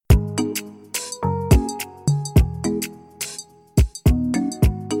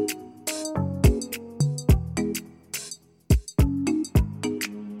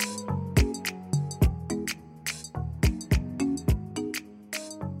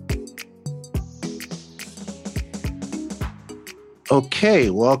Okay,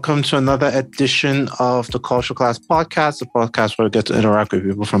 welcome to another edition of the Cultural Class Podcast, the podcast where we get to interact with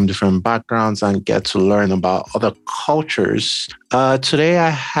people from different backgrounds and get to learn about other cultures. Today I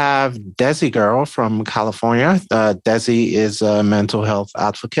have Desi Girl from California. Desi is a mental health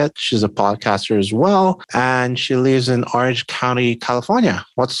advocate. She's a podcaster as well, and she lives in Orange County, California.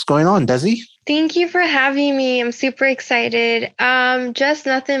 What's going on, Desi? Thank you for having me. I'm super excited. Just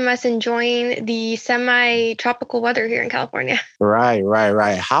nothing much, enjoying the semi-tropical weather here in California.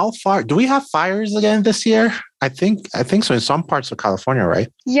 Right. How far do we have fires again this year? I think so in some parts of California, right?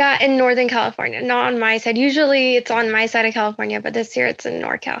 Yeah, in Northern California, not on my side. Usually it's on my side of California, but this year it's in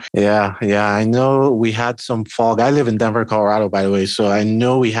NorCal. Yeah. I know we had some fog. I live in Denver, Colorado, by the way. So I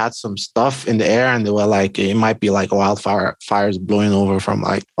know we had some stuff in the air and they were like, it might be like fires blowing over from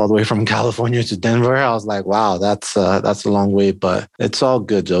like all the way from California to Denver. I was like, wow, that's a long way, but it's all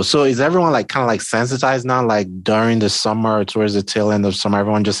good though. So is everyone like kind of like sensitized now? Like during the summer or towards the tail end of summer,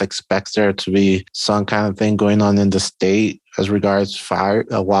 everyone just expects there to be some kind of thing going on in the state as regards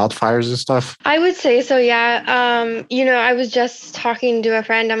wildfires and stuff? I would say so, yeah. I was just talking to a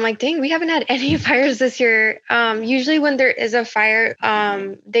friend. I'm like, dang, we haven't had any fires this year. Usually when there is a fire,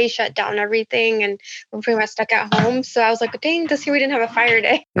 they shut down everything and we're pretty much stuck at home. So I was like, dang, this year we didn't have a fire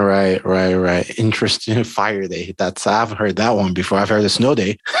day. Right. Interesting. Fire day. I haven't heard that one before. I've heard a snow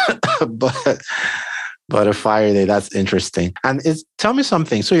day, but a fire day, that's interesting. And tell me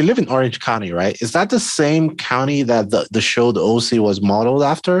something. So you live in Orange County, right? Is that the same county that the show The OC was modeled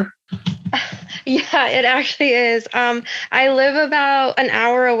after? Yeah, it actually is. I live about an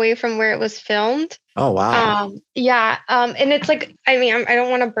hour away from where it was filmed. Oh, wow. And it's like, I don't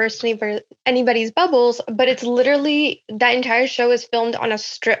want to burst anybody's bubbles, but it's literally that entire show is filmed on a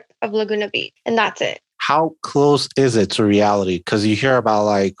strip of Laguna Beach, and that's it. How close is it to reality? Because you hear about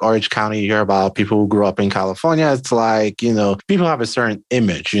like Orange County, you hear about people who grew up in California. It's like, people have a certain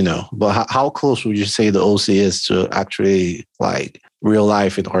image, but how close would you say the OC is to actually like real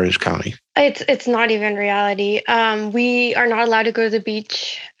life in Orange County? It's not even reality. We are not allowed to go to the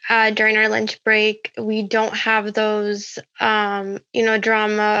beach during our lunch break. We don't have those,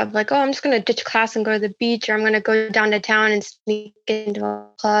 drama of like, oh, I'm just going to ditch class and go to the beach, or I'm going to go down to town and sneak into a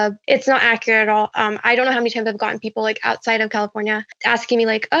club. It's not accurate at all. I don't know how many times I've gotten people like outside of California asking me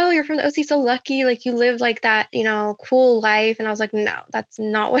like, oh, you're from the OC, so lucky. Like you live like that, cool life. And I was like, no, that's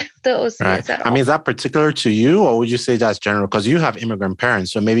not what the OC is at all. I mean, is that particular to you, or would you say that's general? Because you have immigrant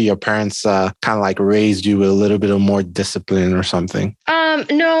parents, so maybe your parents kind of like raised you with a little bit of more discipline or something.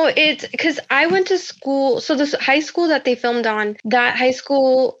 No, it's because I went to school. So this high school that they filmed on, that high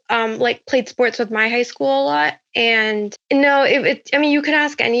school like played sports with my high school a lot. And no, you could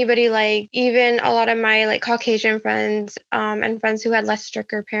ask anybody, like even a lot of my like Caucasian friends and friends who had less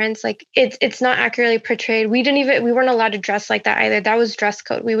stricter parents, like it's not accurately portrayed. We weren't allowed to dress like that either. That was dress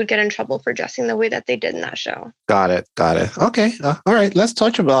code. We would get in trouble for dressing the way that they did in that show. Got it. Okay. All right. Let's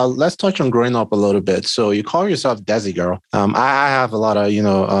touch on growing up a little bit. So you call yourself Desi Girl. I have a lot of,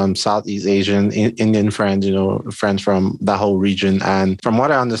 Southeast Asian, Indian friends, friends from that whole region. And from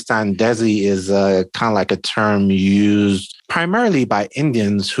what I understand, Desi is kind of like a term used primarily by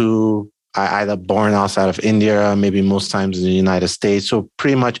Indians who are either born outside of India, maybe most times in the United States. So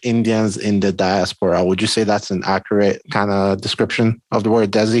pretty much Indians in the diaspora. Would you say that's an accurate kind of description of the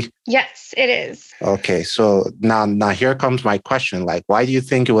word Desi? Yes, it is. Okay, so now here comes my question. Like, why do you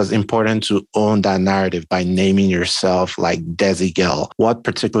think it was important to own that narrative by naming yourself like Desi Girl? What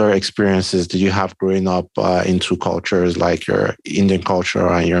particular experiences did you have growing up in two cultures, like your Indian culture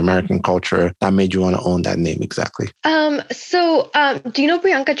and your American culture, that made you want to own that name exactly? Do you know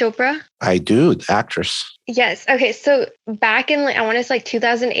Priyanka Chopra? I do, the actress. Yes. Okay. So back in I want to say like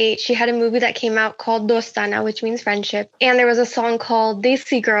 2008, she had a movie that came out called Dostana, which means friendship. And there was a song called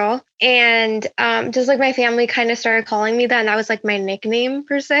Desi Girl. And just like my family kind of started calling me that. And that was like my nickname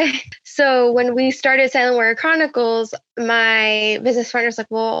per se. So when we started Silent Warrior Chronicles, my business partner was like,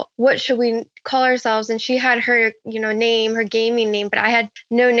 well, what should we call ourselves? And she had her, name, her gaming name, but I had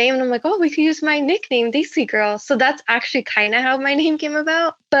no name. And I'm like, oh, we could use my nickname, Desi Girl. So that's actually kind of how my name came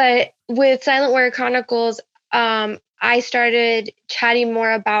about. But with Silent Warrior Chronicles, I started chatting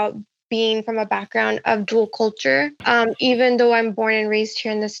more about being from a background of dual culture. Even though I'm born and raised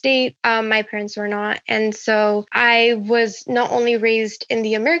here in the state, my parents were not. And so I was not only raised in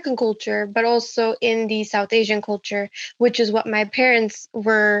the American culture, but also in the South Asian culture, which is what my parents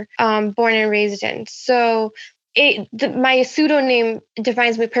were born and raised in. So my pseudonym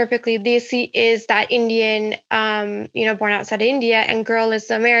defines me perfectly. Desi is that Indian, born outside of India, and girl is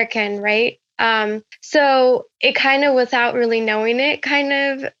the American, right? So it kind of, without really knowing it,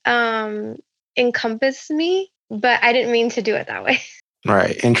 kind of encompassed me. but I didn't mean to do it that way.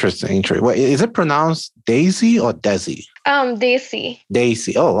 Right. Interesting. Interesting. Wait, is it pronounced Daisy or Desi? Daisy.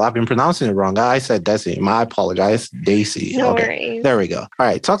 Daisy. Oh, I've been pronouncing it wrong. I said Desi. I apologize. Daisy. No Okay. worries. There we go. All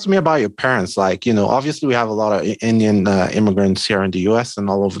right. Talk to me about your parents. Like, obviously we have a lot of Indian immigrants here in the US and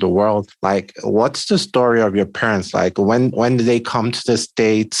all over the world. Like, what's the story of your parents? Like, when did they come to the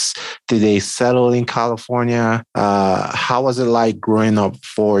States? Did they settle in California? How was it like growing up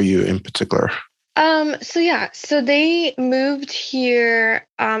for you in particular? So they moved here,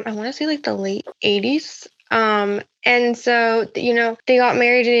 I want to say like the late 80s. And so, they got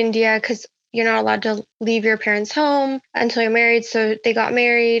married in India because you're not allowed to leave your parents' home until you're married. So they got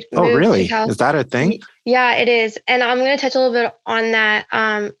married, Oh, moved to really? California. Is that a thing? Yeah, it is. And I'm going to touch a little bit on that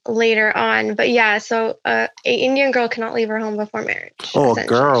later on. But yeah, so a Indian girl cannot leave her home before marriage. Oh, a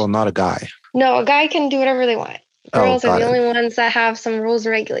girl, not a guy. No, a guy can do whatever they want. Oh, Girls are the only ones that have some rules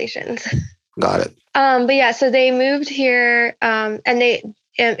and regulations. Got it. But yeah, so they moved here and they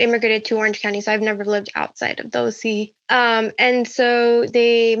immigrated to Orange County. So I've never lived outside of the OC. And so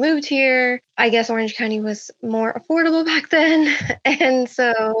they moved here. I guess Orange County was more affordable back then. And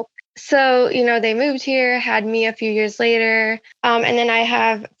so they moved here, had me a few years later. And then I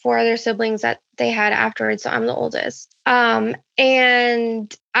have 4 other siblings that they had afterwards. So I'm the oldest.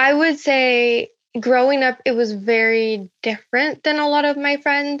 And I would say growing up, it was very different than a lot of my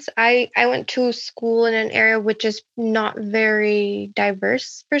friends. I went to school in an area which is not very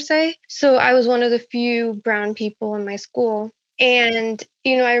diverse per se. So I was one of the few brown people in my school. And,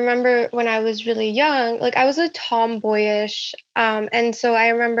 I remember when I was really young, like I was a tomboyish. And so I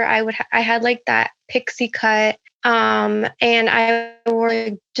remember I had like that pixie cut. And I wore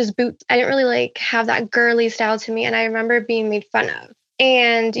like, just boots. I didn't really like have that girly style to me. And I remember being made fun of.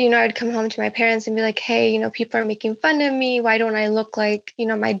 And, I'd come home to my parents and be like, hey, people are making fun of me. Why don't I look like,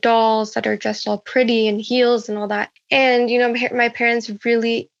 my dolls that are dressed all pretty and heels and all that? And, my parents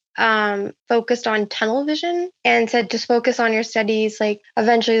really focused on tunnel vision and said, just focus on your studies. Like,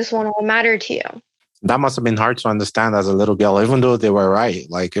 eventually this won't all matter to you. That must have been hard to understand as a little girl, even though they were right.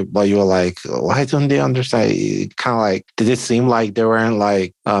 Like, but you were like, why don't they understand? Kind of like, did it seem like they weren't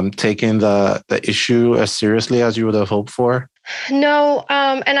like taking the issue as seriously as you would have hoped for? No,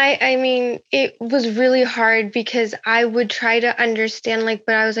 and I mean, it was really hard because I would try to understand, like,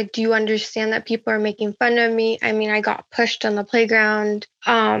 but I was like, do you understand that people are making fun of me? I mean, I got pushed on the playground.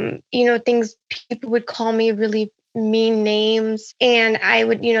 Things people would call me really mean names, and I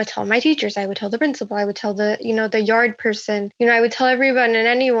would, tell my teachers, I would tell the principal, I would tell the, the yard person, I would tell everyone and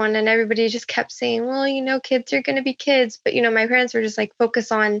anyone, and everybody just kept saying, well, kids are going to be kids. But, my parents were just like,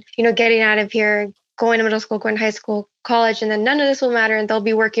 focus on, getting out of here, going to middle school, going to high school, college, and then none of this will matter and they'll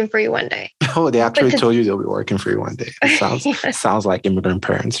be working for you one day. Oh, they actually told you they'll be working for you one day. It sounds yes. Sounds like immigrant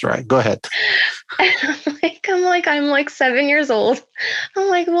parents, right? Go ahead. I'm like 7 years old. I'm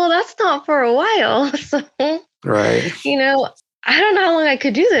like, well, that's not for a while. So, right. I don't know how long I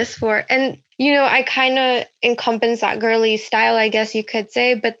could do this for. And, I kind of encompass that girly style, I guess you could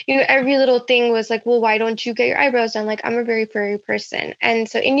say. But, every little thing was like, well, why don't you get your eyebrows done? Like, I'm a very furry person. And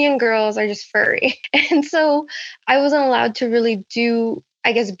so Indian girls are just furry. And so I wasn't allowed to really do,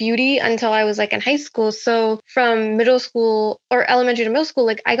 I guess, beauty until I was like in high school. So from middle school or elementary to middle school,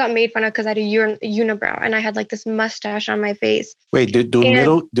 like I got made fun of because I had a unibrow and I had like this mustache on my face. Wait, do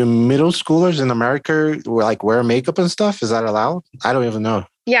middle schoolers in America wear makeup and stuff? Is that allowed? I don't even know.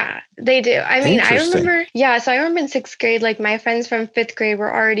 Yeah, they do. I mean, I remember, so I remember in 6th grade, like my friends from 5th grade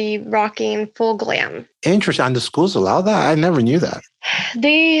were already rocking full glam. Interesting. And the schools allow that? I never knew that.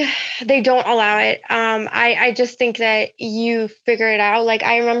 They don't allow it. I just think that you figure it out. Like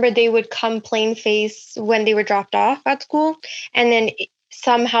I remember they would come plain face when they were dropped off at school. And then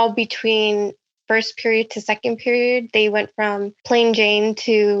somehow between first period to second period, they went from plain Jane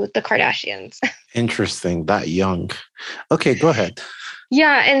to the Kardashians. Interesting. That young. Okay, go ahead.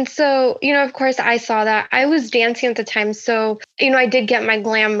 Yeah. And so, of course, I saw that. I was dancing at the time. So, I did get my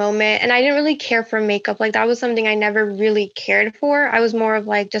glam moment and I didn't really care for makeup. Like that was something I never really cared for. I was more of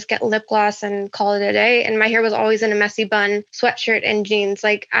like, just get lip gloss and call it a day. And my hair was always in a messy bun, sweatshirt and jeans.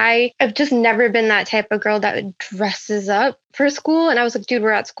 Like I've just never been that type of girl that dresses up for school. And I was like, dude,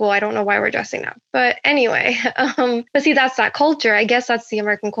 we're at school. I don't know why we're dressing up. But anyway, but see, that's that culture. I guess that's the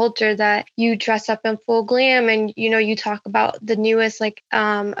American culture that you dress up in full glam and, you talk about the newest like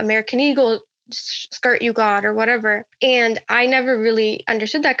American Eagle skirt you got or whatever. And I never really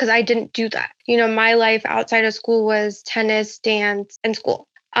understood that because I didn't do that. My life outside of school was tennis, dance, and school.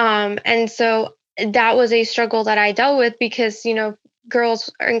 And so that was a struggle that I dealt with because,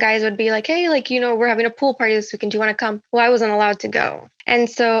 girls and guys would be like, hey, like, we're having a pool party this weekend. Do you want to come? Well, I wasn't allowed to go. And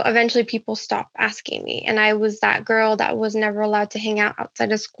so eventually people stopped asking me. And I was that girl that was never allowed to hang out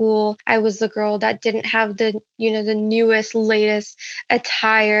outside of school. I was the girl that didn't have the newest, latest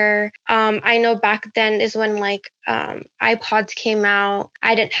attire. I know back then is when iPods came out.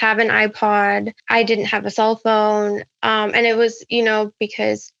 I didn't have an iPod. I didn't have a cell phone. And it was,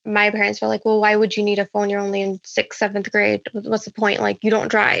 because my parents were like, well, why would you need a phone? You're only in sixth, seventh grade. What's the point? Like, you don't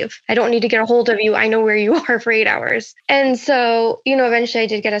drive. I don't need to get a hold of you. I know where you are for 8 hours. And so, eventually I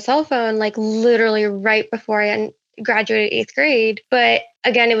did get a cell phone, like literally right before I graduated eighth grade. But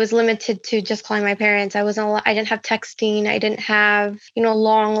again, it was limited to just calling my parents. I didn't have texting. I didn't have,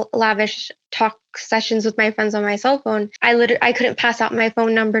 long, lavish talk sessions with my friends on my cell phone. I couldn't pass out my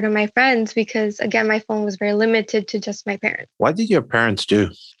phone number to my friends because, again, my phone was very limited to just my parents. What did your parents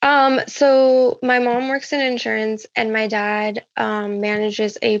do? So my mom works in insurance and my dad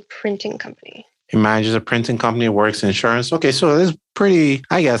manages a printing company. He manages a printing company, works in insurance. Okay, so this is pretty,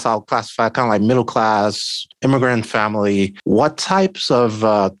 I guess I'll classify kind of like middle class, immigrant family. What types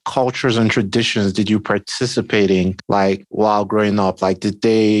of cultures and traditions did you participate in, like while growing up? Like,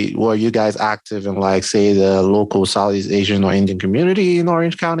 were you guys active in like, say, the local Southeast Asian or Indian community in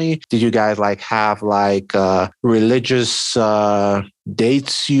Orange County? Did you guys like have like religious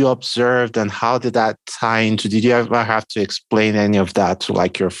dates you observed, and how did that tie into, did you ever have to explain any of that to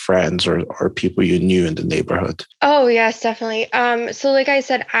like your friends or people you knew in the neighborhood? Oh, yes, definitely. So like I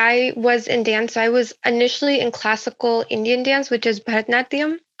said, I was in dance. I was initially in classical Indian dance, which is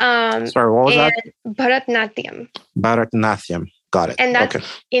Bharatanatyam. Sorry, what was that? Bharatanatyam. Bharatanatyam. Got it. And that's okay.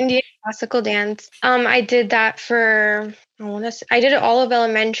 Indian classical dance. I did that I did it all of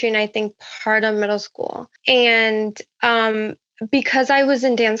elementary and I think part of middle school. And because I was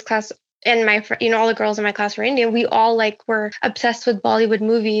in dance class and all the girls in my class were Indian, we all were obsessed with Bollywood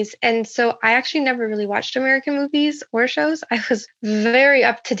movies. And so I actually never really watched American movies or shows. I was very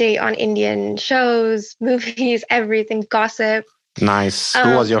up to date on Indian shows, movies, everything, gossip. Nice.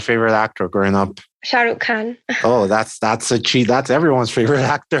 Who was your favorite actor growing up? Shah Rukh Khan. Oh, that's a cheat. That's everyone's favorite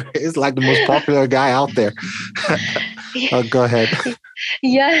actor. He's like the most popular guy out there. Oh, go ahead.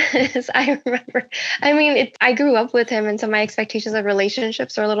 Yes, I remember. I mean, I grew up with him, and so my expectations of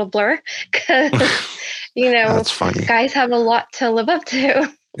relationships are a little blur because, That's funny. Guys have a lot to live up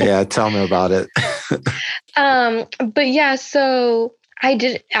to. Yeah, tell me about it. But yeah, so I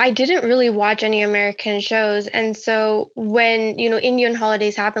didn't really watch any American shows. And so when, Indian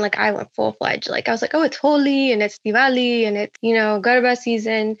holidays happen, I went full-fledged. I was like, oh, it's Holi and it's Diwali and it's, Garba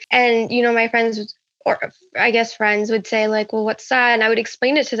season. And, my friends or I guess friends would say well, what's that? And I would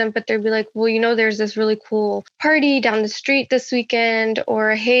explain it to them, but they'd be like, well, there's this really cool party down the street this weekend,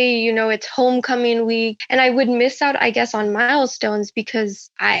 or, hey, it's homecoming week. And I would miss out, I guess, on milestones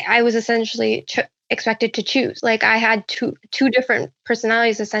because I was essentially expected to choose. I had two different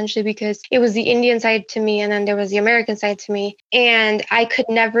personalities essentially because it was the Indian side to me and then there was the American side to me. And I could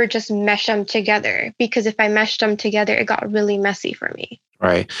never just mesh them together because if I meshed them together, it got really messy for me.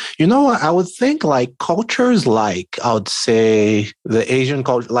 Right. You know what? I would think cultures I would say the Asian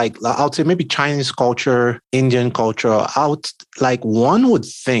culture, I would say maybe Chinese culture, Indian culture, one would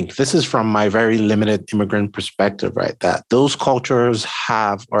think, this is from my very limited immigrant perspective, right? That those cultures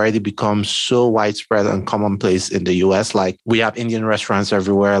have already become so widespread and commonplace in the US. We have Indian restaurants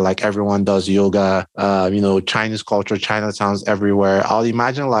everywhere, everyone does yoga, Chinese culture, Chinatowns everywhere. I would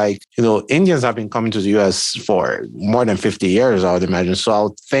imagine Indians have been coming to the US for more than 50 years, I would imagine. So I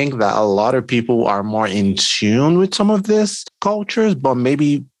would think that a lot of people are more in tune with some of these cultures, but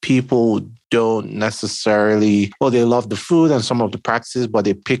maybe people don't necessarily, they love the food and some of the practices, but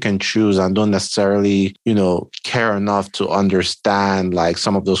they pick and choose and don't necessarily, care enough to understand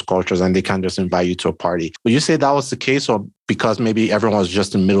some of those cultures and they can't just invite you to a party. Would you say that was the case, or because maybe everyone was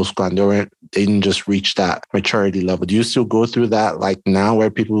just in middle school and they didn't just reach that maturity level? Do you still go through that now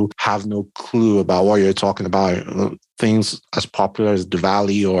where people have no clue about what you're talking about? Things as popular as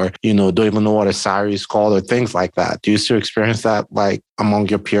Diwali or, don't even know what a sari is called or things like that. Do you still experience that among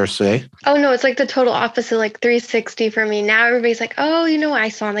your peers today? Oh, no, it's the total opposite, 360 for me. Now everybody's oh, I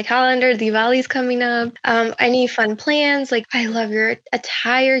saw on the calendar, Diwali's coming up. Any fun plans? I love your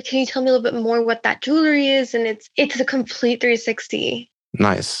attire. Can you tell me a little bit more what that jewelry is? And it's a complete 360.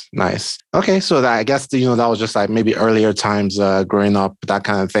 Nice. Okay, so I guess that was just maybe earlier times growing up, that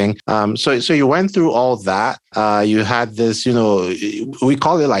kind of thing. So you went through all that. You had this, we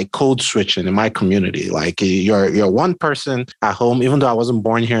call it code switching in my community. You're one person at home, even though I wasn't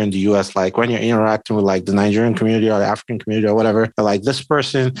born here in the US. When you're interacting with the Nigerian community or the African community or whatever, this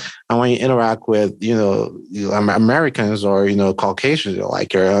person. And when you interact with Americans or Caucasians,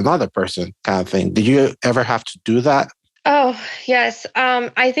 you're another person kind of thing. Did you ever have to do that? Oh, yes.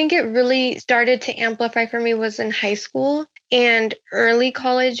 I think it really started to amplify for me was in high school and early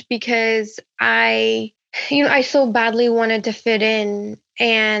college because I so badly wanted to fit in,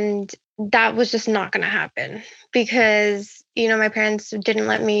 and that was just not going to happen because, my parents didn't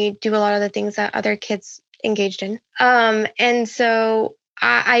let me do a lot of the things that other kids engaged in. And so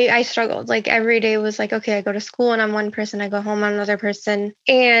I struggled. Like every day was like, okay, I go to school and I'm one person, I go home, I'm another person.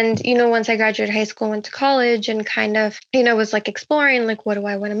 And, once I graduated high school, went to college and kind of, was like exploring, like, what do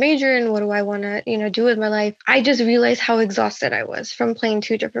I want to major in? What do I want to, do with my life? I just realized how exhausted I was from playing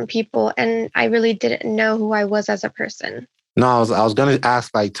two different people. And I really didn't know who I was as a person. No, I was going to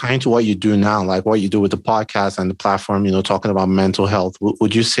ask, like, tying to what you do now, like what you do with the podcast and the platform, talking about mental health.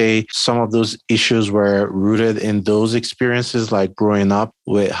 Would you say some of those issues were rooted in those experiences, like growing up,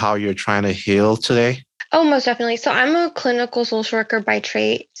 with how you're trying to heal today? Oh, most definitely. So I'm a clinical social worker by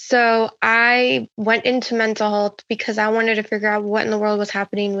trade. So I went into mental health because I wanted to figure out what in the world was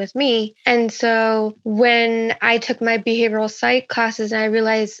happening with me. And so when I took my behavioral psych classes and I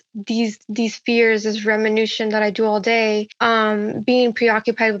realized these fears, this reminiscence that I do all day, being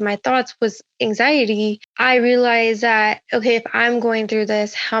preoccupied with my thoughts was anxiety, I realized that, okay, if I'm going through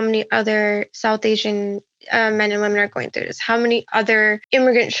this, how many other South Asian men and women are going through this? How many other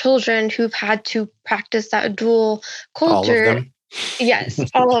immigrant children who've had to practice that dual All of culture? them. Yes,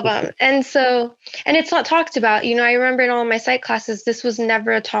 all of them. And it's not talked about. I remember in all of my psych classes, this was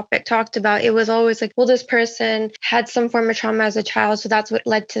never a topic talked about. It was always like, well, this person had some form of trauma as a child, so that's what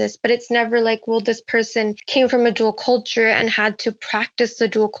led to this. But it's never like, well, this person came from a dual culture and had to practice the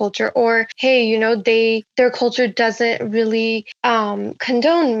dual culture. Or, hey, their culture doesn't really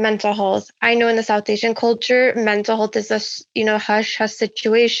condone mental health. I know in the South Asian culture, mental health is a, hush hush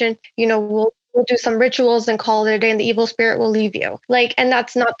situation. We'll do some rituals and call it a day and the evil spirit will leave you. Like, and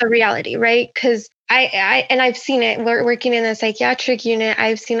that's not the reality, right? Because I've seen it working in a psychiatric unit.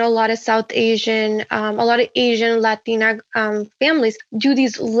 I've seen a lot of South Asian, a lot of Asian Latina families do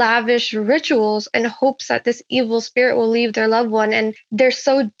these lavish rituals in hopes that this evil spirit will leave their loved one. And they're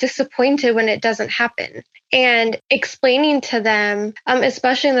so disappointed when it doesn't happen. And explaining to them,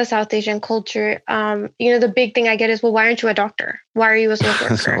 especially in the South Asian culture, the big thing I get is, well, why aren't you a doctor? Why are you a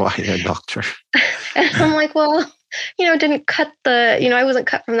social So worker? why you're a doctor? And I'm like, well, didn't cut I wasn't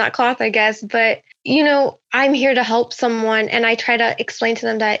cut from that cloth, I guess. But, I'm here to help someone. And I try to explain to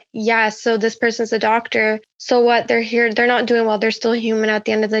them that, yeah, so this person's a doctor. So what? They're here. They're not doing well. They're still human at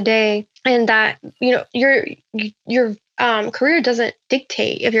the end of the day. And that, your career doesn't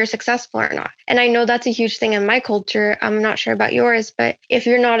dictate if you're successful or not. And I know that's a huge thing in my culture. I'm not sure about yours, but if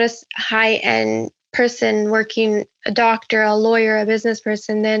you're not a high end person working, a doctor, a lawyer, a business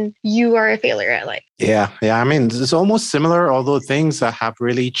person, then you are a failure at life. Yeah. I mean, it's almost similar, although things that have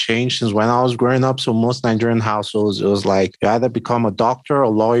really changed since when I was growing up. So most Nigerian households, it was like you either become a doctor, a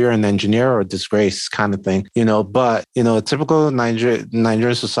lawyer, an engineer, or a disgrace kind of thing, But, typical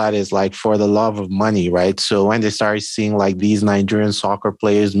Nigerian society is like for the love of money, right? So when they started seeing like these Nigerian soccer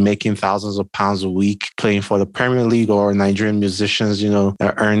players making thousands of pounds a week playing for the Premier League, or Nigerian musicians,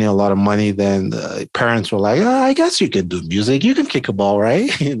 earning a lot of money, then the parents were like, I guess you can do music. You can kick a ball, right?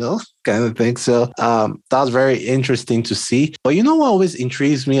 Kind of thing. So that was very interesting to see. But what always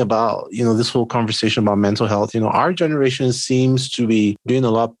intrigues me about, this whole conversation about mental health, our generation seems to be doing a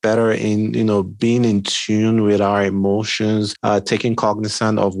lot better in, being in tune with our emotions, taking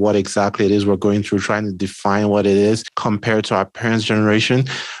cognizant of what exactly it is we're going through, trying to define what it is compared to our parents' generation.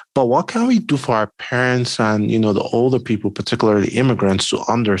 But what can we do for our parents and, the older people, particularly immigrants, to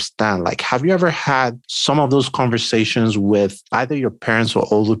understand? Like, have you ever had some of those conversations with either your parents or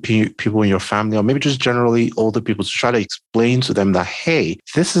older people in your family, or maybe just generally older people, to try to explain to them that, hey,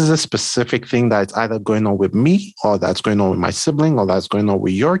 this is a specific thing that's either going on with me, or that's going on with my sibling, or that's going on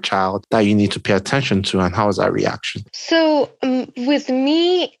with your child that you need to pay attention to? And how is that reaction? So with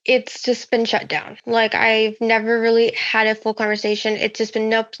me, it's just been shut down. Like I've never really had a full conversation. It's just been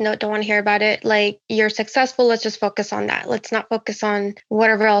nope, no, don't want to hear about it. Like you're successful. Let's just focus on that. Let's not focus on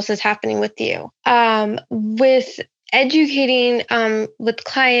whatever else is happening with you. With educating with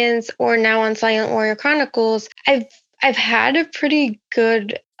clients or now on Silent Warrior Chronicles, I've had a pretty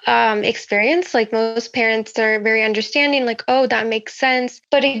good experience. Like most parents are very understanding, like, oh, that makes sense.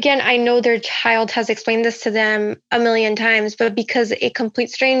 But again, I know their child has explained this to them a million times, but because a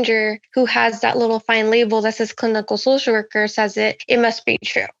complete stranger who has that little fine label that says clinical social worker says it must be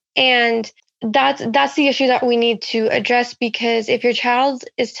true. And that's the issue that we need to address, because if your child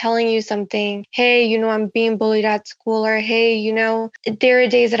is telling you something, hey, I'm being bullied at school, or hey, there are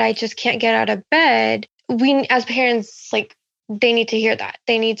days that I just can't get out of bed, we as parents, like, they need to hear that.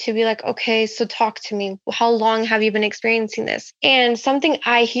 They need to be like, okay, so talk to me. How long have you been experiencing this? And something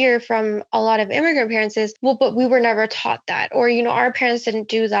I hear from a lot of immigrant parents is, well, but we were never taught that. Or, our parents didn't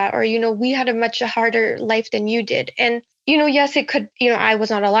do that. Or, we had a much harder life than you did. And, yes, it could, I was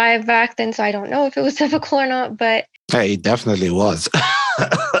not alive back then, so I don't know if it was difficult or not, but. Hey, it definitely was.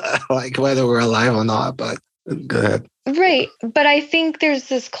 Like whether we're alive or not, but go ahead. Right. But I think there's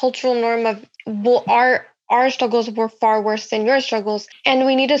this cultural norm of, well, our struggles were far worse than your struggles, and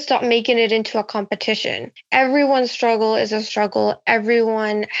we need to stop making it into a competition. Everyone's struggle is a struggle.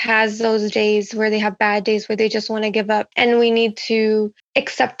 Everyone has those days where they have bad days where they just want to give up, and we need to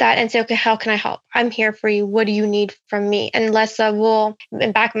accept that and say, okay, how can I help? I'm here for you. What do you need from me? And less of, well,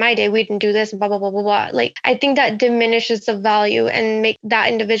 back in my day, we didn't do this and blah, blah, blah, blah, blah. Like, I think that diminishes the value and make that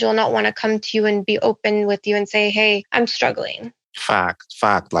individual not want to come to you and be open with you and say, hey, I'm struggling. Fact.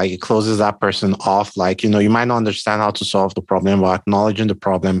 Like it closes that person off. Like, you might not understand how to solve the problem, but acknowledging the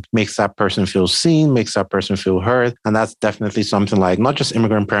problem makes that person feel seen, makes that person feel heard. And that's definitely something like not just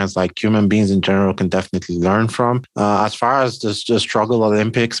immigrant parents, like human beings in general can definitely learn from. As far as the struggle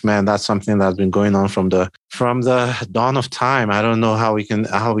Olympics, man, that's something that's been going on from the dawn of time. I don't know how we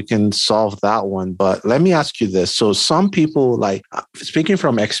can solve that one, but let me ask you this. So some people, like speaking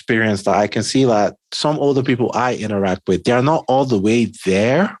from experience, that I can see that some older people I interact with, they are not all the way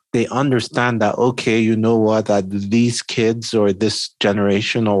there. They understand that, okay, you know what, that these kids or this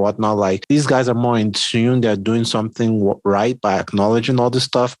generation or whatnot, like these guys are more in tune. They're doing something right by acknowledging all this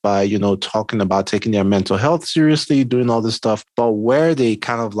stuff, by, talking about taking their mental health seriously, doing all this stuff. But where they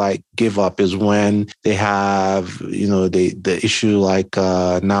kind of like give up is when they have, the issue like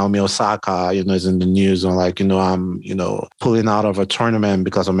Naomi Osaka, is in the news and like, I'm, pulling out of a tournament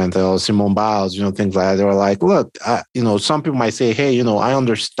because of mental health, Simone Biles, things like that. They were like, look, some people might say, hey, I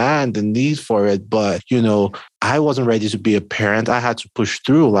understand the need for it, but I wasn't ready to be a parent. I had to push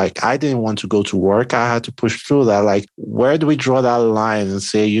through. Like I didn't want to go to work. I had to push through that. Like, where do we draw that line and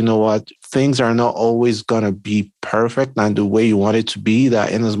say, you know what, things are not always gonna be perfect and the way you want it to be,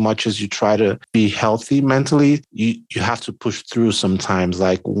 that in as much as you try to be healthy mentally, you have to push through sometimes.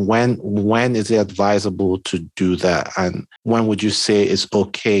 Like when is it advisable to do that? And when would you say it's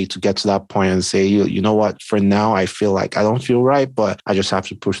okay to get to that point and say, you know what, for now, I feel like I don't feel right, but I just have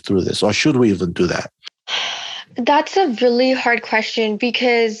to push through this? Or should we even do that? That's a really hard question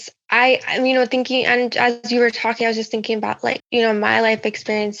because I'm, thinking, and as you were talking, I was just thinking about like, my life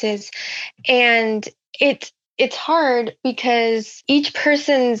experiences, and it's hard because each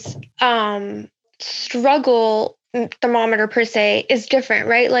person's struggle thermometer per se is different,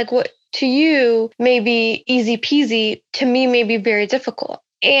 right? Like what to you may be easy peasy, to me may be very difficult.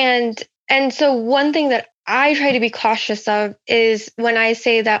 And so one thing that I try to be cautious of is when I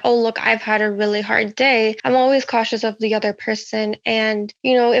say that, oh, look, I've had a really hard day, I'm always cautious of the other person. And,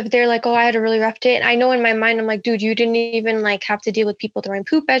 if they're like, oh, I had a really rough day. And I know in my mind, I'm like, dude, you didn't even like have to deal with people throwing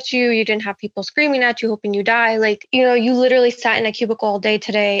poop at you. You didn't have people screaming at you, hoping you die. Like, you literally sat in a cubicle all day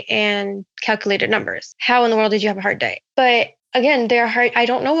today and calculated numbers. How in the world did you have a hard day? But again, their hard, I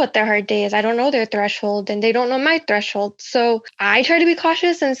don't know what their hard day is. I don't know their threshold and they don't know my threshold. So I try to be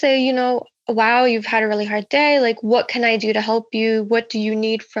cautious and say, wow, you've had a really hard day. Like, what can I do to help you? What do you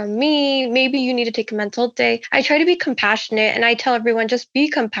need from me? Maybe you need to take a mental day. I try to be compassionate and I tell everyone, just be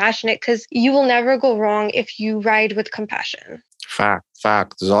compassionate because you will never go wrong if you ride with compassion. Fact.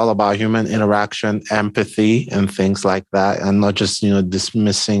 It's all about human interaction, empathy, and things like that, and not just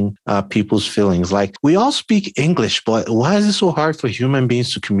dismissing people's feelings. Like we all speak English, but why is it so hard for human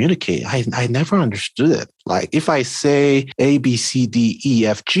beings to communicate? I never understood it. Like if I say A, B, C, D, E,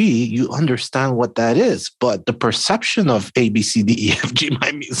 F, G, you understand what that is, but the perception of A, B, C, D, E, F, G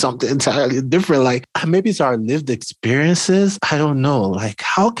might mean something entirely different. Like maybe it's our lived experiences. I don't know. Like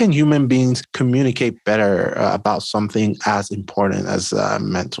how can human beings communicate better about something as important as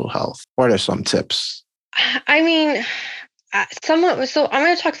mental health? What are some tips? I mean, somewhat. So I'm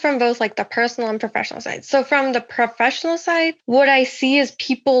going to talk from both like the personal and professional side. So from the professional side, what I see is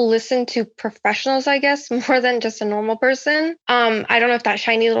people listen to professionals, I guess, more than just a normal person. I don't know if that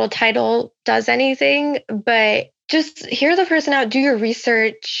shiny little title does anything, but just hear the person out, do your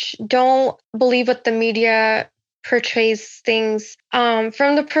research. Don't believe what the media portrays things.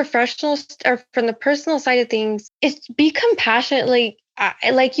 From the professional or from the personal side of things, it's be compassionate.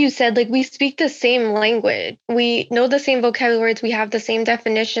 Like you said, like we speak the same language. We know the same vocabulary words. We have the same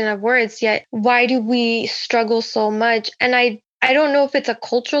definition of words, yet why do we struggle so much? And I don't know if it's a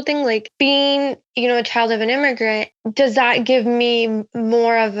cultural thing, like being, a child of an immigrant, does that give me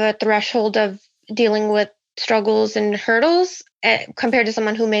more of a threshold of dealing with struggles and hurdles? compared to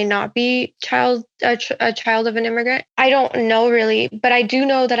someone who may not be a child of an immigrant. I don't know really, but I do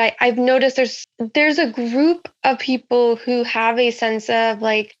know that I've noticed there's a group of people who have a sense of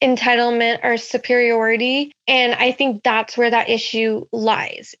like entitlement or superiority, and I think that's where that issue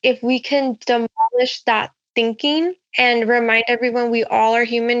lies. If we can demolish that thinking and remind everyone we all are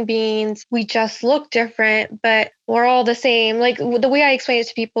human beings. We just look different, but we're all the same. Like the way I explain it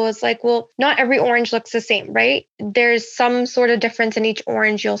to people is like, well, not every orange looks the same, right? There's some sort of difference in each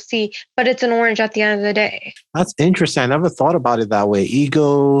orange you'll see, but it's an orange at the end of the day. That's interesting. I never thought about it that way.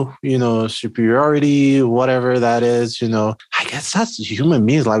 Ego, superiority, whatever that is, I guess that's human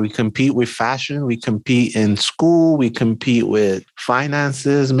beings. Like we compete with fashion, we compete in school, we compete with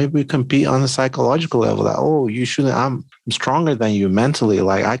finances, maybe we compete on a psychological level that, oh, you shouldn't, I'm stronger than you mentally.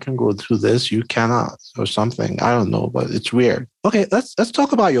 Like I can go through this, you cannot, or something. I don't know, but it's weird. Okay, let's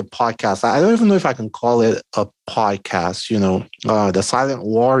talk about your podcast. I don't even know if I can call it a podcast. The Silent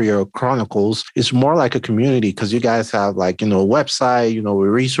Warrior Chronicles is more like a community because you guys have like, website, with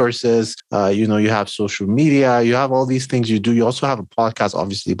resources, you have social media, you have all these things you do. You also have a podcast,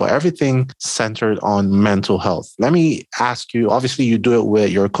 obviously, but everything centered on mental health. Let me ask you, obviously you do it with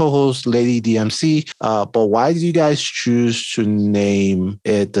your co-host, Lady DMC, but why did you guys choose to name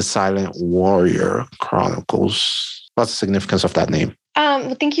it the Silent Warrior Chronicles? What's the significance of that name?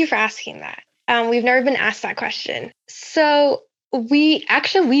 Well, thank you for asking that. We've never been asked that question. So we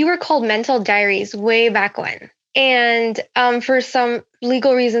were called Mental Diaries way back when. And for some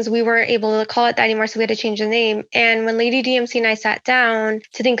legal reasons, we weren't able to call it that anymore. So we had to change the name. And when Lady DMC and I sat down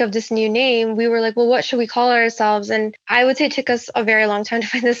to think of this new name, we were like, well, what should we call ourselves? And I would say it took us a very long time to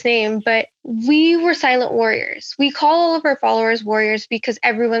find this name, but we were silent warriors. We call all of our followers warriors because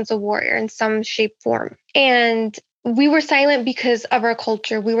everyone's a warrior in some shape, form. And we were silent because of our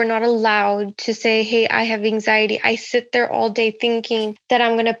culture. We were not allowed to say, hey, I have anxiety. I sit there all day thinking that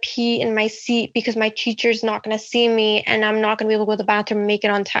I'm going to pee in my seat because my teacher's not going to see me and I'm not going to be able to go to the bathroom and make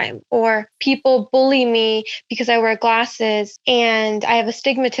it on time. Or people bully me because I wear glasses and I have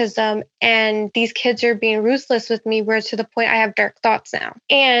astigmatism and these kids are being ruthless with me, where to the point I have dark thoughts now.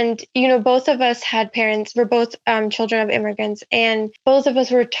 And, both of us had parents. We're both children of immigrants, and both of us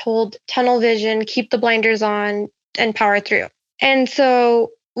were told tunnel vision, keep the blinders on, and power through. And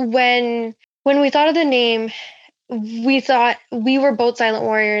so when we thought of the name, we thought we were both silent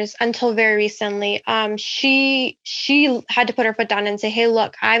warriors until very recently. She had to put her foot down and say, hey,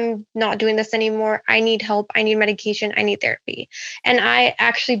 look, I'm not doing this anymore. I need help. I need medication. I need therapy. And I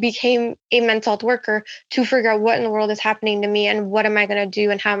actually became a mental health worker to figure out what in the world is happening to me and what am I going to do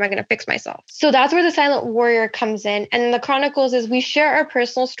and how am I going to fix myself. So that's where the Silent Warrior comes in. And the Chronicles is we share our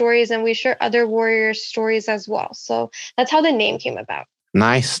personal stories and we share other warriors' stories as well. So that's how the name came about.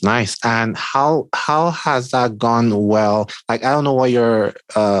 Nice. And how has that gone well? Like, I don't know what your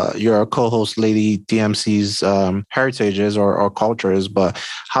co-host Lady DMC's heritage is or culture is, but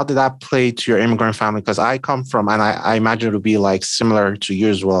how did that play to your immigrant family? Because I come from, and I imagine it would be like similar to you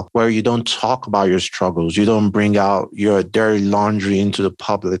as well, where you don't talk about your struggles. You don't bring out your dirty laundry into the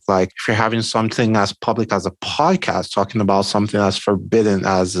public. Like if you're having something as public as a podcast, talking about something as forbidden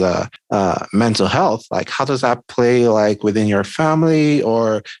as mental health, like how does that play like within your family?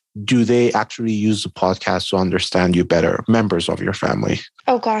 Or do they actually use the podcast to understand you better, members of your family?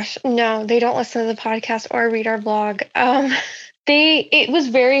 Oh gosh, no, they don't listen to the podcast or read our blog. It was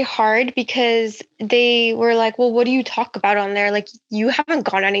very hard because they were like, well, what do you talk about on there? Like, you haven't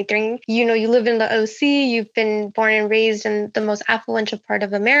got anything. You live in the OC, you've been born and raised in the most affluential part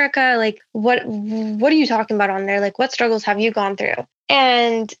of America. Like, what are you talking about on there? Like, what struggles have you gone through?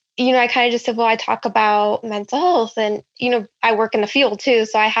 And I kind of just said, well, I talk about mental health and, I work in the field too.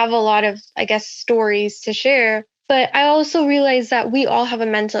 So I have a lot of, I guess, stories to share. But I also realized that we all have a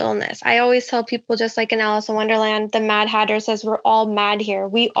mental illness. I always tell people, just like in Alice in Wonderland, the Mad Hatter says we're all mad here.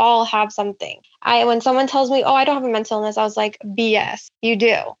 We all have something. When someone tells me, oh, I don't have a mental illness, I was like, BS, you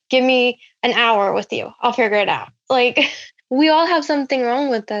do. Give me an hour with you. I'll figure it out. Like, we all have something wrong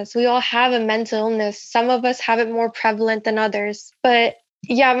with us. We all have a mental illness. Some of us have it more prevalent than others. But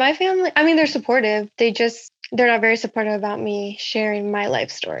yeah, my family, I mean, they're supportive. They're not very supportive about me sharing my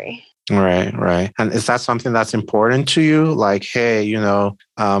life story. Right. And is that something that's important to you? Like, hey,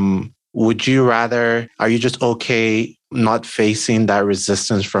 would you rather, are you just okay not facing that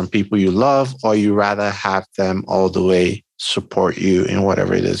resistance from people you love, or you rather have them all the way support you in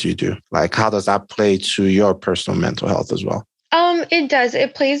whatever it is you do? Like, how does that play to your personal mental health as well? It does.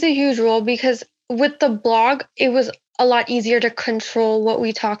 It plays a huge role because with the blog, it was a lot easier to control what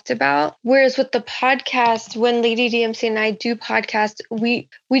we talked about. Whereas with the podcast, when Lady DMC and I do podcast, we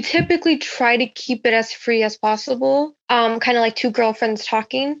typically try to keep it as free as possible, kind of like two girlfriends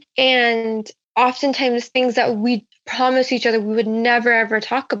talking. And oftentimes things that we promise each other we would never ever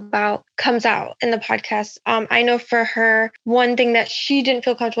talk about comes out in the podcast. I know for her, one thing that she didn't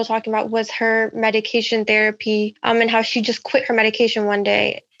feel comfortable talking about was her medication therapy, and how she just quit her medication one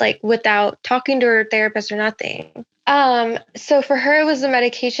day, like without talking to her therapist or nothing. So for her, it was the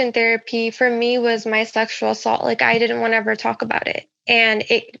medication therapy. For me, was my sexual assault. Like I didn't want to ever talk about it, and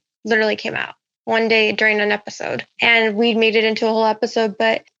it literally came out one day during an episode, and we made it into a whole episode.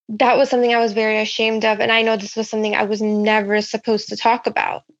 But that was something I was very ashamed of. And I know this was something I was never supposed to talk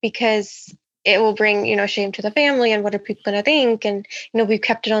about because it will bring, shame to the family and what are people going to think? And, we've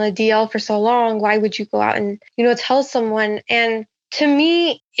kept it on the DL for so long. Why would you go out and, tell someone? And to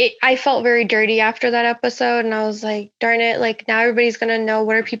me, I felt very dirty after that episode. And I was like, darn it, like now everybody's going to know,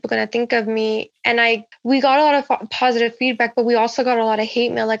 what are people going to think of me? And we got a lot of positive feedback, but we also got a lot of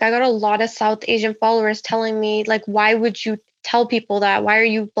hate mail. Like I got a lot of South Asian followers telling me, like, why would you tell people that? Why are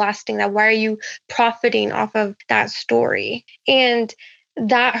you blasting that? Why are you profiting off of that story? And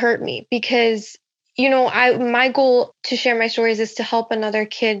that hurt me because, my goal to share my stories is to help another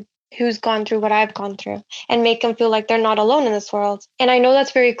kid who's gone through what I've gone through and make them feel like they're not alone in this world. And I know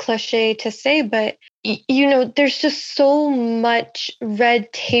that's very cliche to say, but there's just so much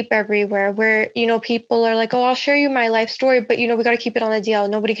red tape everywhere where, people are like, oh, I'll share you my life story, but, we got to keep it on the DL.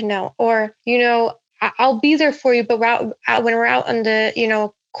 Nobody can know. Or, I'll be there for you, but when we're out on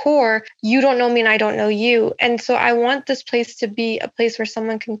the, core, you don't know me and I don't know you. And so I want this place to be a place where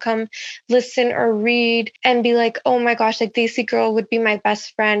someone can come listen or read and be like, oh my gosh, like Desi Girl would be my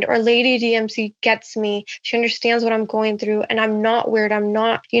best friend, or Lady DMC gets me. She understands what I'm going through and I'm not weird. I'm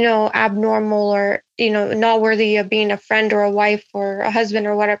not, abnormal or, not worthy of being a friend or a wife or a husband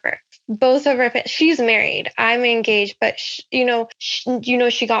or whatever. Both of her, she's married, I'm engaged, but she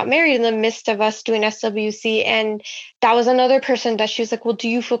got married in the midst of us doing SWC. And that was another person that she was like, well, do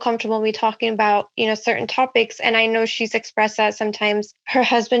you feel comfortable me talking about, certain topics? And I know she's expressed that sometimes her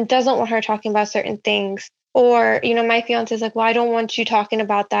husband doesn't want her talking about certain things. Or, my fiance is like, well, I don't want you talking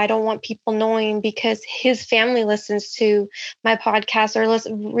about that. I don't want people knowing because his family listens to my podcast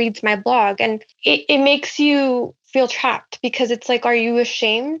or reads my blog. And it makes you feel trapped because it's like, are you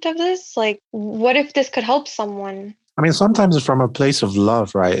ashamed of this? Like, what if this could help someone? I mean, sometimes it's from a place of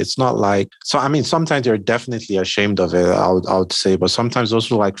love, right? It's not like, sometimes you're definitely ashamed of it, I would say, but sometimes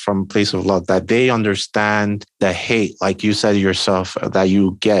also like from a place of love that they understand the hate, like you said yourself, that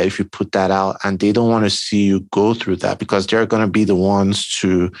you get if you put that out, and they don't want to see you go through that because they're going to be the ones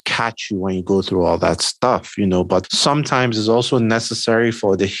to catch you when you go through all that stuff, but sometimes it's also necessary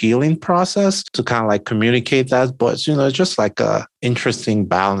for the healing process to kind of like communicate that. But, it's just like a interesting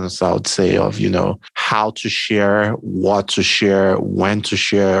balance, I would say, of, how to share, what to share, when to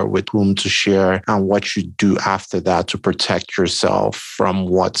share, with whom to share, and what you do after that to protect yourself from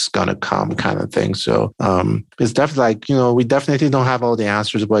what's going to come kind of thing. So it's definitely like, we definitely don't have all the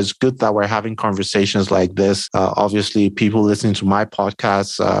answers, but it's good that we're having conversations like this. Obviously, people listening to my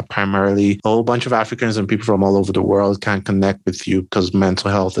podcast, primarily a whole bunch of Africans and people from all over the world can connect with you because mental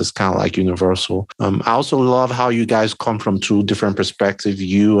health is kind of like universal. I also love how you guys come from two different perspectives,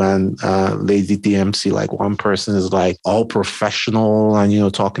 you and Lady DMC. Like one person is like all professional and,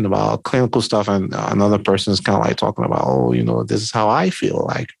 talking about clinical stuff. And another person is kind of like talking about, this is how I feel,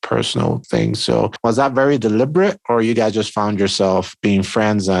 like personal things. So was that very deliberate, or you guys just found yourself being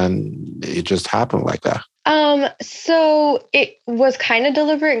friends and it just happened like that? So it was kind of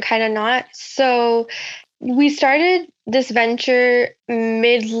deliberate and kind of not. So we started this venture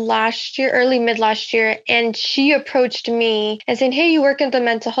early mid last year, and she approached me and saying, hey, you work in the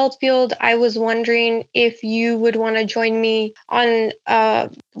mental health field. I was wondering if you would want to join me on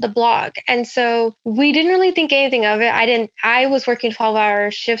the blog. And so we didn't really think anything of it. I was working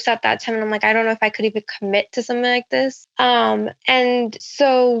 12-hour shifts at that time. And I'm like, I don't know if I could even commit to something like this. And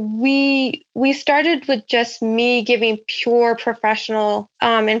so we started with just me giving pure professional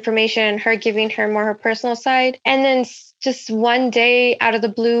information and her giving her more her personal side. And then just one day out of the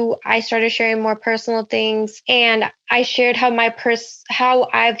blue, I started sharing more personal things, and I shared how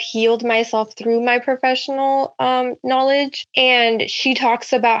I've healed myself through my professional knowledge. And she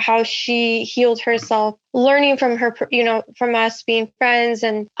talks about how she healed herself, learning from her, from us being friends,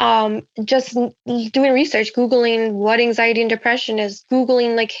 and just doing research, Googling what anxiety and depression is,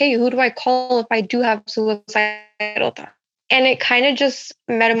 Googling like, hey, who do I call if I do have suicidal thoughts? And it kind of just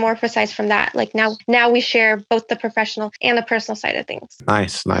metamorphosized from that. Like now we share both the professional and the personal side of things.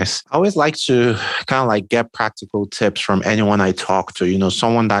 Nice, nice. I always like to kind of like get practical tips from anyone I talk to,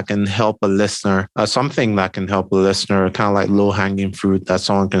 someone that can help a listener, something that can help a listener, kind of like low hanging fruit that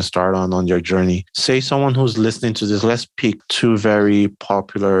someone can start on their journey. Say someone who's listening to this, let's pick two very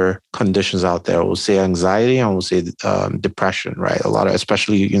popular conditions out there. We'll say anxiety and we'll say depression, right? A lot of,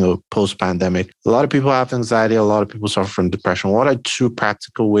 especially, post pandemic, a lot of people have anxiety. A lot of people suffer from depression. What are two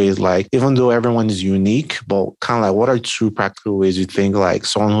practical ways, like, even though everyone is unique, but kind of like, what are two practical ways you think like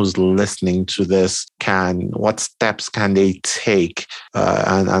someone who's listening to this what steps can they take?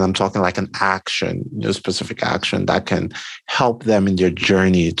 And I'm talking like an action, specific action that can help them in their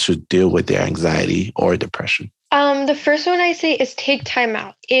journey to deal with their anxiety or depression. The first one I say is take time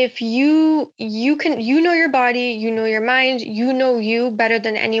out. If you know your body, you know your mind, you know you better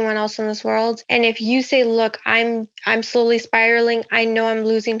than anyone else in this world. And if you say, look, I'm slowly spiraling, I know I'm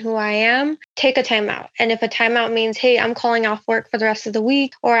losing who I am, take a time out. And if a timeout means, hey, I'm calling off work for the rest of the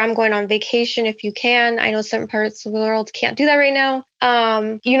week, or I'm going on vacation if you can. I know certain parts of the world can't do that right now.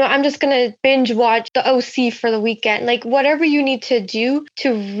 I'm just going to binge watch the OC for the weekend. Like whatever you need to do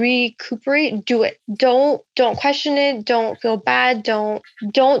to recuperate, do it. Don't question it. Don't feel bad. Don't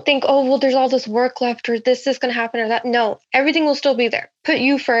think, oh, well, there's all this work left or this is going to happen or that. No, everything will still be there. Put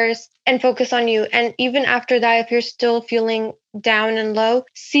you first and focus on you. And even after that, if you're still feeling down and low,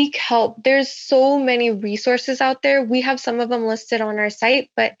 seek help. There's so many resources out there. We have some of them listed on our site,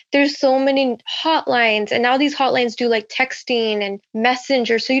 but there's so many hotlines. And now these hotlines do like texting and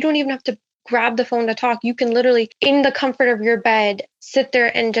messenger. So you don't even have to grab the phone to talk. You can literally, in the comfort of your bed, sit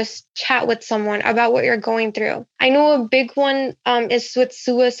there and just chat with someone about what you're going through. I know a big one is with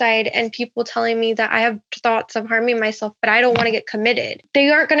suicide and people telling me that I have thoughts of harming myself, but I don't want to get committed. They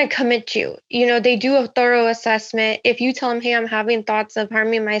aren't going to commit you. They do a thorough assessment. If you tell them, hey, I'm having thoughts of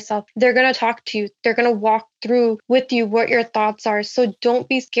harming myself, they're going to talk to you. They're going to walk through with you what your thoughts are. So don't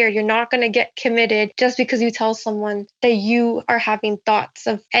be scared. You're not going to get committed just because you tell someone that you are having thoughts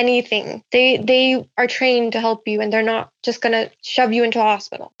of anything. They are trained to help you and they're not just going to shove you into a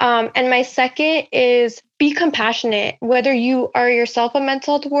hospital. And my second is be compassionate, whether you are yourself a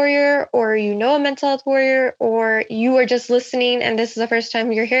mental health warrior or a mental health warrior or you are just listening and this is the first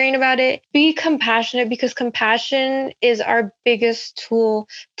time you're hearing about it. Be compassionate because compassion is our biggest tool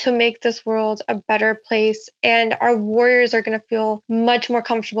to make this world a better place. And our warriors are going to feel much more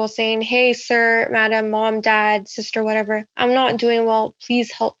comfortable saying, hey, sir, madam, mom, dad, sister, whatever, I'm not doing well.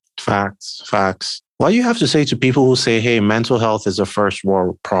 Please help. Facts. What do you have to say to people who say, hey, mental health is a first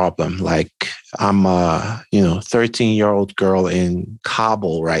world problem? Like I'm a, 13-year-old girl in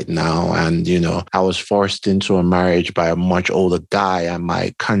Kabul right now. And, I was forced into a marriage by a much older guy and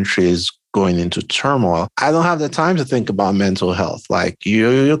my country is going into turmoil. I don't have the time to think about mental health. Like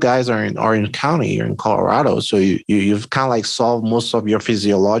you guys are in Orange County, you're in Colorado. So you've kind of like solved most of your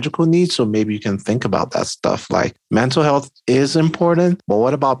physiological needs. So maybe you can think about that stuff. Like mental health is important, but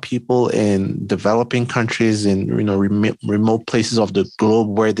what about people in developing countries in, remote places of the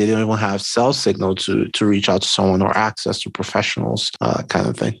globe where they don't even have cell signal to reach out to someone or access to professionals, kind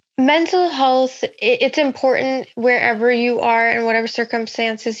of thing? Mental health, it's important wherever you are and whatever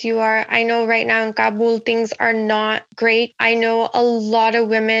circumstances you are. I know right now in Kabul, things are not great. I know a lot of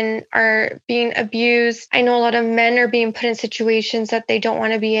women are being abused. I know a lot of men are being put in situations that they don't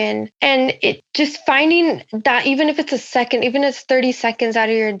want to be in. And it just finding that, even if it's a second, even if it's 30 seconds out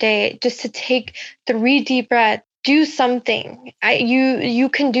of your day, just to take 3 deep breaths, do something. You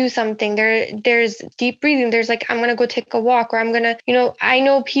can do something. There's deep breathing. There's like, I'm going to go take a walk, or I'm going to, I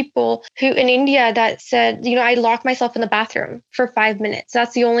know people who in India that said, I lock myself in the bathroom for 5 minutes.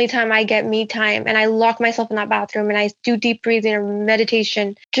 That's the only time I get me time. And I lock myself in that bathroom and I do deep breathing or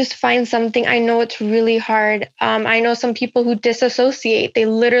meditation. Just find something. I know it's really hard. I know some people who disassociate. They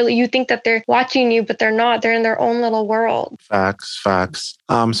literally, you think that they're watching you, but they're not. They're in their own little world. Facts.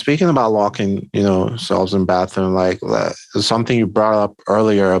 Speaking about locking, selves in bathroom, like something you brought up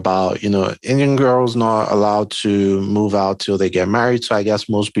earlier about, Indian girls not allowed to move out till they get married. So I guess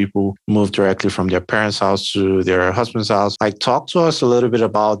most people move directly from their parents' house to their husband's house. Like, talk to us a little bit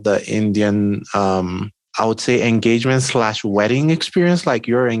about the Indian, I would say, engagement/wedding experience. Like,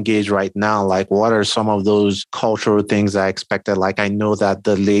 you're engaged right now. Like, what are some of those cultural things I expected? Like, I know that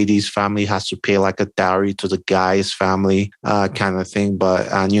the lady's family has to pay like a dowry to the guy's family, kind of thing.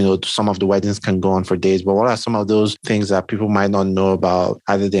 But, and some of the weddings can go on for days. But what are some of those things that people might not know about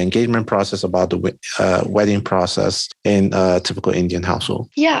either the engagement process, about the wedding process in a typical Indian household?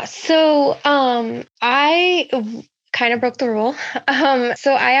 Yeah. So, kind of broke the rule.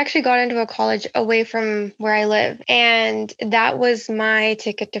 So I actually got into a college away from where I live, and that was my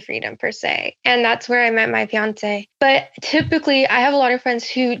ticket to freedom per se. And that's where I met my fiance. But typically, I have a lot of friends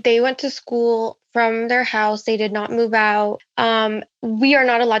who they went to school from their house. They did not move out. We are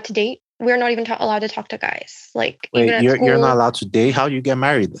not allowed to date. We're not even allowed to talk to guys. Like even Wait, at you're not school, allowed to date? How do you get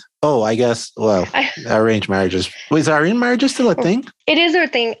married? Oh, I guess, well, I, arranged marriages. Wait, is arranged marriages still a thing? it is their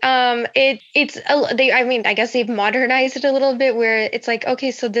thing. They. I mean, I guess they've modernized it a little bit, where it's like, okay,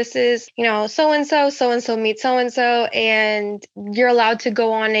 so this is, so and so meet so and you're allowed to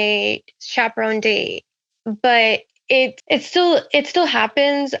go on a chaperone date, but it still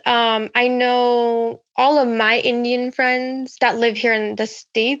happens. I know all of my Indian friends that live here in the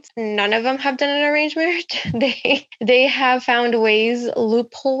States, none of them have done an arranged marriage. They have found ways,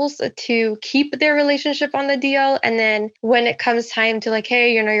 loopholes to keep their relationship on the DL. And then when it comes time to like,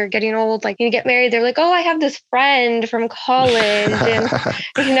 hey, you're getting old, like you get married, they're like, oh, I have this friend from college, and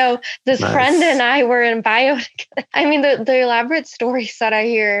this friend Nice. and I were in bio together. I mean, the elaborate stories that I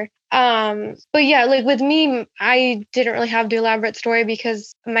hear. But yeah, like with me, I didn't really have the elaborate story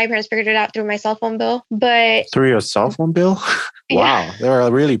because my parents figured it out through my cell phone bill. But Through your cell phone bill? yeah. Wow, they were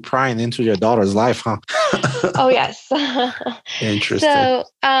really prying into your daughter's life, huh? Oh yes. Interesting. So,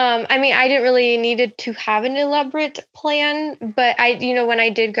 I mean, I didn't really needed to have an elaborate plan, but when I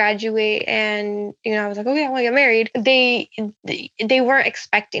did graduate and, I was like, okay, I want to get married. They weren't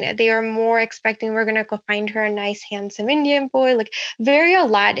expecting it. They were more expecting we're gonna go find her a nice, handsome Indian boy, like very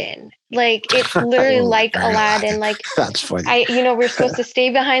Aladdin. Like it's literally Oh, like very Aladdin. Latin. Like That's funny. we're supposed to stay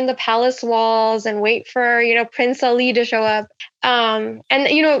behind the palace walls and wait for, Prince Ali to show up. And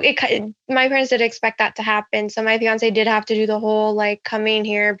my parents did expect that to happen. So my fiance did have to do the whole like coming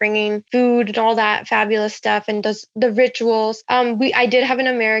here, bringing food and all that fabulous stuff, and does the rituals. I did have an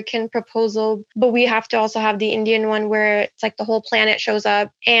American proposal, but we have to also have the Indian one where it's like the whole planet shows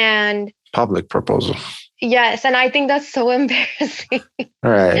up. And Public proposal. yes, and I think that's so embarrassing.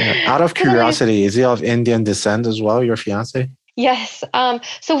 All right. Out of 'Cause I'm like, curiosity, is he of Indian descent as well, your fiance? yes.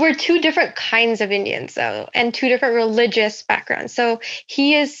 So we're two different kinds of Indians, though, and two different religious backgrounds. So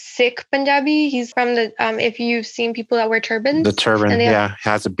he is Sikh Punjabi. He's from the if you've seen people that wear The turbans, and turban, they have, yeah,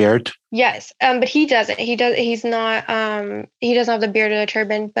 has a beard. yes. But he doesn't. He's not. He doesn't have the beard or the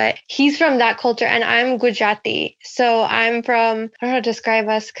turban. But he's from that culture, and I'm Gujarati. So I'm from. I don't know how to describe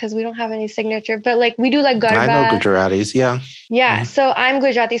us because we don't have any signature. But like we do like I know garba. Gujaratis, yeah. Yeah, Mhm. so I'm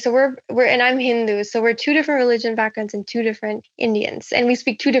Gujarati, so we're and I'm Hindu, so we're two different religion backgrounds and two different Indians, and we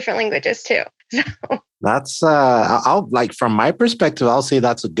speak two different languages too. That's I'll like from my perspective, I'll say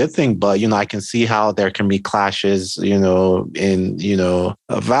that's a good thing, but I can see how there can be clashes, in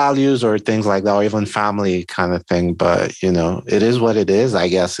values or things like that, or even family kind of thing. But it is what it is, I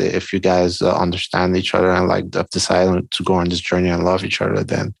guess. If you guys understand each other and like have decided to go on this journey and love each other,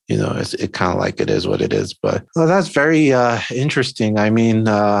 then it kind of like it is what it is. But well, that's very interesting. I mean,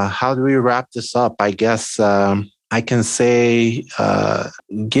 how do we wrap this up? I guess. I can say,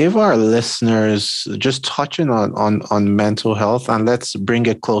 give our listeners just touching on mental health, and let's bring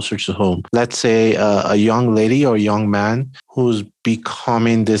it closer to home. Let's say a young lady or young man who's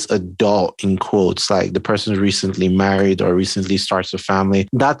becoming this adult in quotes, like the person recently married or recently starts a family.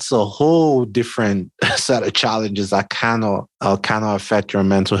 That's a whole different set of challenges that cannot affect your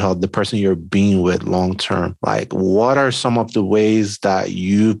mental health, the person you're being with long term. Like, what are some of the ways that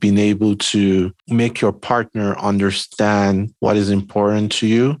you've been able to make your partner understand what is important to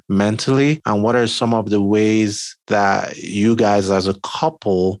you mentally? And what are some of the ways that you guys as a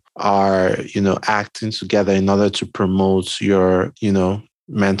couple are, acting together in order to promote your,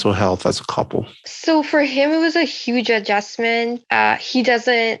 mental health as a couple? So for him, it was a huge adjustment.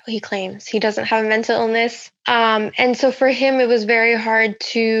 He claims he doesn't have a mental illness. And so for him, it was very hard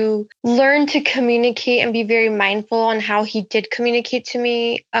to learn to communicate and be very mindful on how he did communicate to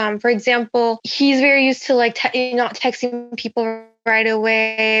me. For example, he's very used to like not texting people right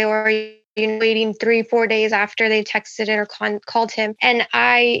away, or waiting 3-4 days after they've texted it or called him. And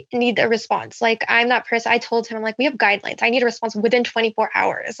I need a response. Like I'm that person. I told him, I'm like, we have guidelines. I need a response within 24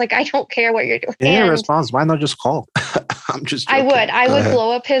 hours. Like I don't care what you're doing. In your And response, why not just call? I'm just I joking. would Go ahead.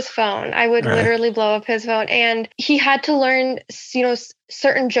 blow up his phone. I would All right. literally blow up his phone. And he had to learn,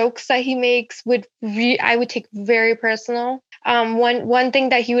 certain jokes that he makes I would take very personal. One thing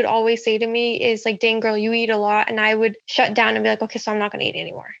that he would always say to me is like, dang girl, you eat a lot. And I would shut down and be like, okay, so I'm not going to eat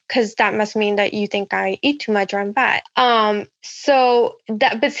anymore. Cause that must mean that you think I eat too much or I'm fat. That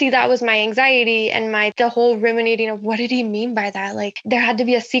was my anxiety and the whole ruminating of what did he mean by that? Like there had to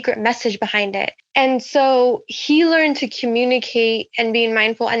be a secret message behind it. And so he learned to communicate and being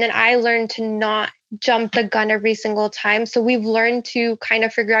mindful. And then I learned to not jump the gun every single time. So we've learned to kind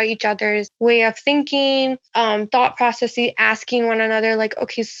of figure out each other's way of thinking, thought processes, asking one another, like,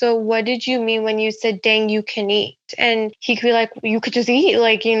 okay, so what did you mean when you said, dang, you can eat? And he could be like, you could just eat.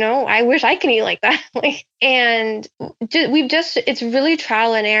 Like, I wish I could eat like that. And it's really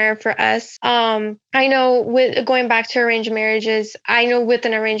trial and error for us. I know with going back to arranged marriages, I know with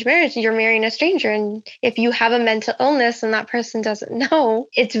an arranged marriage, you're marrying a stranger. And if you have a mental illness and that person doesn't know,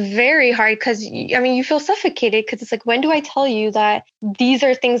 it's very hard because, you feel suffocated because it's like, when do I tell you that these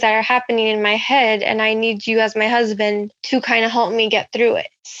are things that are happening in my head and I need you as my husband to kind of help me get through it?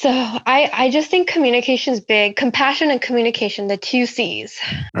 So I just think communication is big. Compassion and communication, the two C's.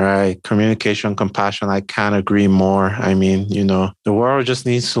 Right. Communication, compassion. I can't agree more. The world just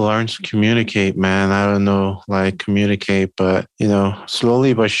needs to learn to communicate, man. I don't know, communicate, but,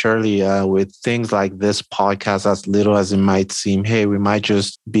 slowly but surely with things like this podcast, as little as it might seem, hey, we might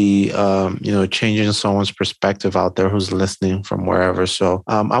just be, changing someone's perspective out there who's listening from wherever. So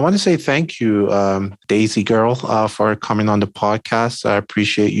I want to say thank you, Daisy Girl, for coming on the podcast. I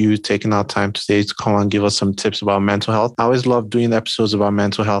appreciate you taking our time today to come and give us some tips about mental health. I always love doing episodes about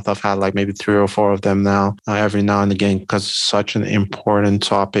mental health. I've had maybe 3 or 4 of them now, every now and again, because it's such an important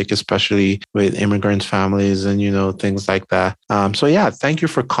topic, especially with immigrant families and, things like that. So yeah, thank you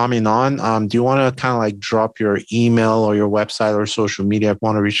for coming on. Do you want to kind of drop your email or your website or social media? If you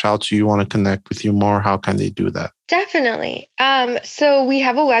want to reach out to you, want to connect with you more, how can they do that? Definitely. So we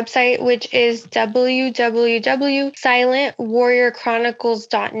have a website, which is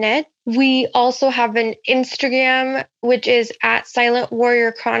www.silentwarriorchronicles.net. We also have an Instagram, which is at Silent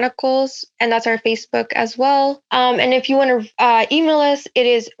Warrior Chronicles, and that's our Facebook as well. And if you want to email us, it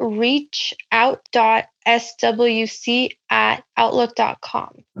is reachout.swc@outlook.com.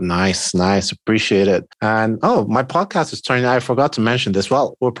 Nice. Appreciate it. And my podcast is turning, I forgot to mention this.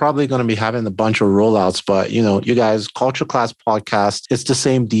 Well, we're probably going to be having a bunch of rollouts, but you guys, Culture Class Podcast, it's the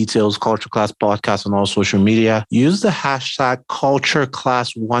same details, Culture Class Podcast on all social media. Use the hashtag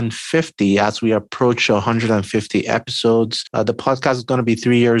CultureClass150 as we approach 150 episodes. The podcast is going to be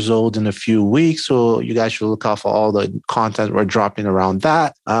 3 years old in a few weeks, so you guys should look out for all the content we're dropping around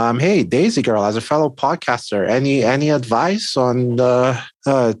that. Hey, Daisy Girl, as a fellow podcaster, any advice on the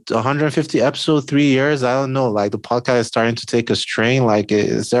 150 episode, 3 years? I don't know, the podcast is starting to take a strain.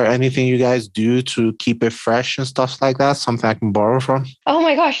 Is there anything you guys do to keep it fresh and stuff like that? Something I can borrow from? Oh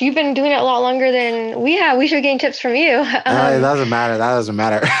my gosh, you've been doing it a lot longer than we have. We should gain tips from you. It doesn't matter. That doesn't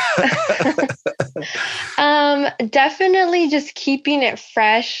matter. Definitely just keeping it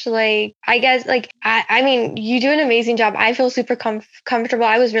fresh. I guess, you do an amazing job. I feel super comfortable.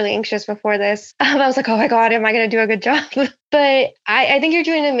 I was really anxious before this. I was like, oh my God, am I going to do a good job? But I think you're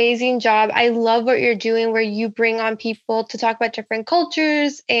doing an amazing job. I love what you're doing, where you bring on people to talk about different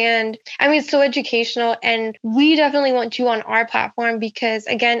cultures. And it's so educational. And we definitely want you on our platform because,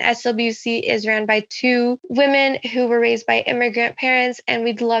 again, SWC is ran by 2 women who were raised by immigrant parents. And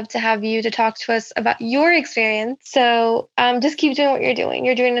we'd love to have you to talk to us about your experience. So just keep doing what you're doing.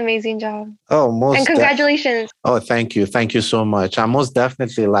 You're doing an amazing job. And congratulations. Thank you. Thank you so much. I most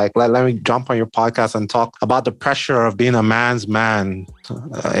definitely let me jump on your podcast and talk about the pressure of being a man's man,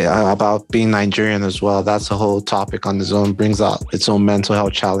 about being Nigerian as well. That's a whole topic on its own, brings out its own mental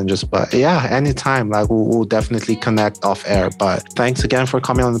health challenges. But yeah, anytime, we'll definitely connect off air. But thanks again for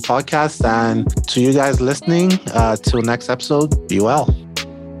coming on the podcast, and to you guys listening, till next episode, be well.